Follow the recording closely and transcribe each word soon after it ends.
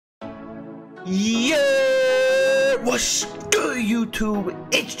Yeah, what's good YouTube?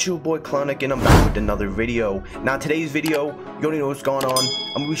 It's your boy Klyonic and I'm back with another video. Now today's video, you already know what's going on.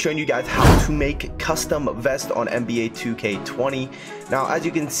 I'm going to be showing you guys how to make custom vest on NBA 2K20. Now as you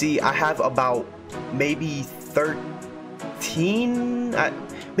can see, I have about maybe 13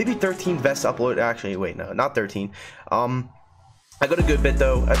 vests uploaded. Actually, wait, no, not 13. I got a good bit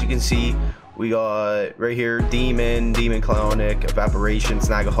though. As you can see, we got right here Demon, Klyonic, Evaporation,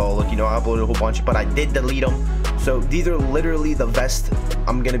 Snagaholic. You know, I uploaded a whole bunch, but I did delete them. So these are literally the vests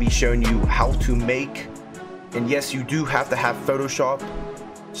I'm gonna be showing you how to make. And yes, you do have to have Photoshop.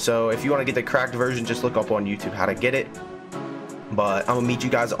 So if you want to get the cracked version, just look up on YouTube how to get it. But I'm gonna meet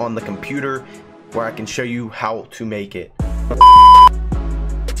you guys on the computer where I can show you how to make it.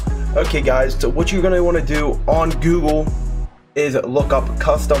 Okay guys, so what you're gonna want to do on Google is look up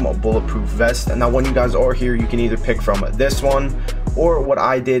custom bulletproof vest. Now when you guys are here, you can either pick from this one, or what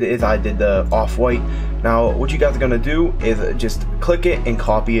I did is I did the off-white. Now what you guys are gonna do is just click it and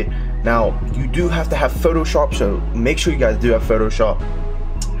copy it. Now you do have to have Photoshop, so make sure you guys do have Photoshop.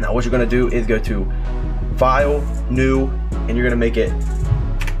 Now what you're gonna do is go to File, New, and you're gonna make it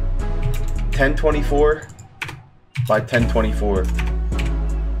 1024 by 1024.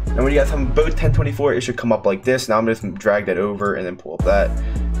 And when you guys have both 1024, it should come up like this. Now I'm just gonna drag that over and then pull up that.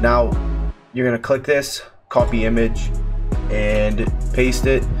 Now you're gonna click this, copy image, and paste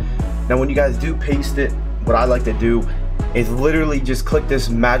it. Now when you guys do paste it, what I like to do is literally just click this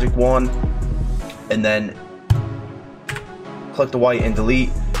magic wand and then click the white and delete.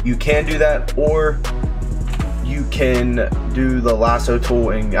 You can do that, or you can do the lasso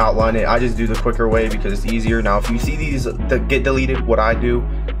tool and outline it. I just do the quicker way because it's easier. Now if you see these that get deleted, what I do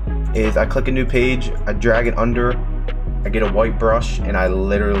is I click a new page, I drag it under, I get a white brush, and I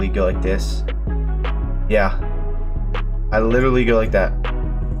literally go like this. Yeah, I literally go like that.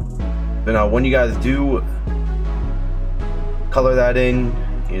 But now when you guys do color that in,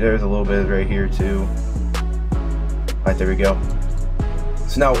 there's a little bit right here too. Alright, there we go.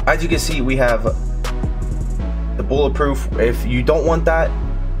 So now as you can see, we have the bulletproof. If you don't want that,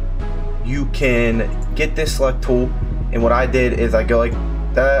 you can get this select tool, and what I did is I go like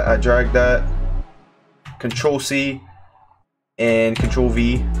that, I drag that, Control C and Control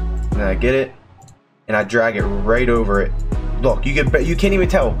V, and I get it and I drag it right over it. Look, you can't even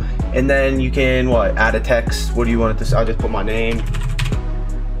tell. And then you can what, add a text. What do you want it to say? I just put my name,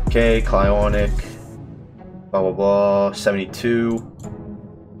 okay, Klyonic, blah blah blah, 72,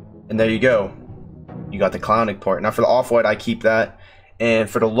 and there you go. You got the Klyonic part. Now for the off-white, I keep that, and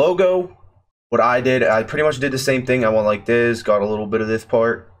for the logo, what I did, I pretty much did the same thing. I went like this, got a little bit of this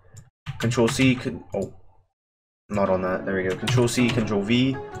part, Control C, oh, not on that, there we go, Control C, Control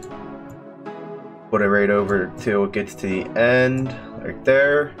V, put it right over till it gets to the end, right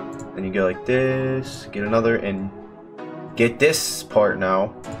there, then you go like this, get another, and get this part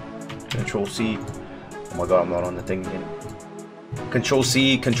now, Control C, oh my god, I'm not on the thing again, Control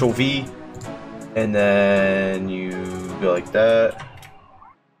C, Control V, and then you go like that.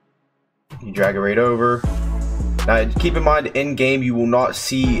 You drag it right over. Now keep in mind, in game you will not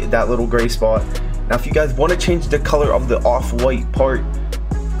see that little gray spot. Now if you guys want to change the color of the off-white part,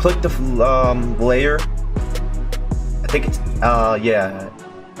 click the layer, I think it's yeah,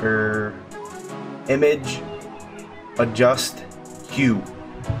 or image, adjust hue.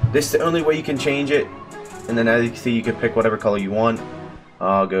 This is the only way you can change it, and then as you can see, you can pick whatever color you want.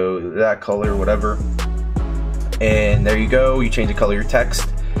 I'll go that color, whatever, and there you go. You change the color of your text,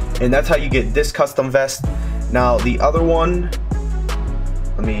 and that's how you get this custom vest. Now the other one,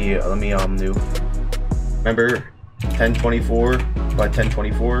 let me do. Remember 1024 by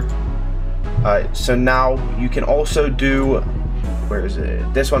 1024. Alright, so now you can also do, where is it?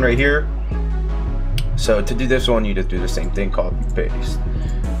 This one right here. So to do this one, you just do the same thing, copy paste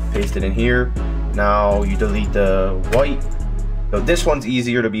it in here. Now you delete the white. So this one's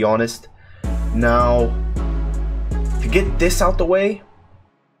easier, to be honest. Now to get this out the way,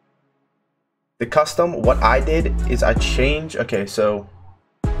 the custom, what I did is I changed, okay, so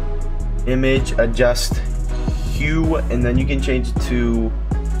image, adjust hue, and then you can change it to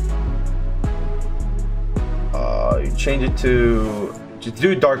just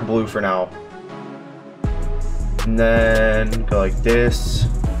do dark blue for now, and then go like this.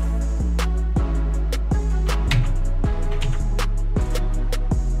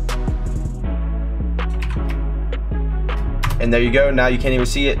 And there you go. Now you can't even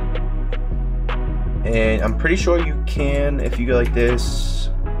see it. And I'm pretty sure you can if you go like this,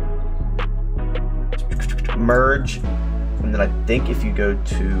 merge, and then I think if you go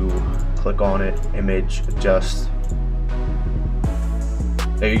to click on it, image, adjust,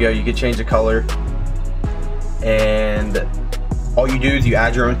 There you go, you can change the color, and all you do is you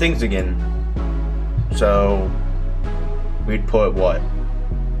add your own things again. So we'd put what?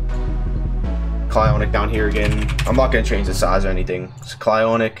 Klyonic down here again. I'm not going to change the size or anything. It's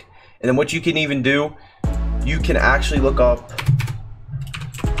Klyonic. And then what you can even do, you can actually look up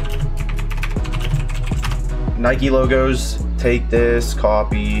Nike logos. Take this,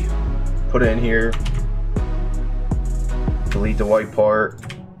 copy, put it in here, delete the white part,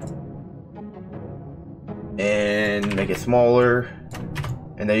 and make it smaller.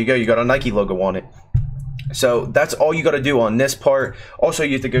 And there you go, you got a Nike logo on it. So that's all you got to do on this part. Also,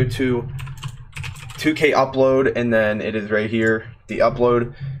 you have to go to 2K upload, and then it is right here, the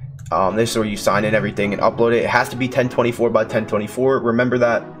upload. This is where you sign in everything and upload it. It has to be 1024 by 1024, remember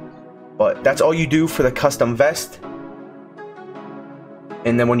that. But that's all you do for the custom vest.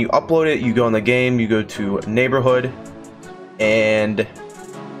 And then when you upload it, you go in the game, you go to neighborhood, and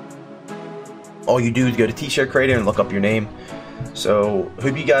all you do is go to t-shirt creator and look up your name. So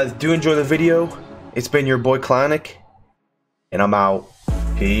hope you guys do enjoy the video. It's been your boy Klyonic, and I'm out.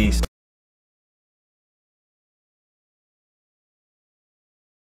 Peace.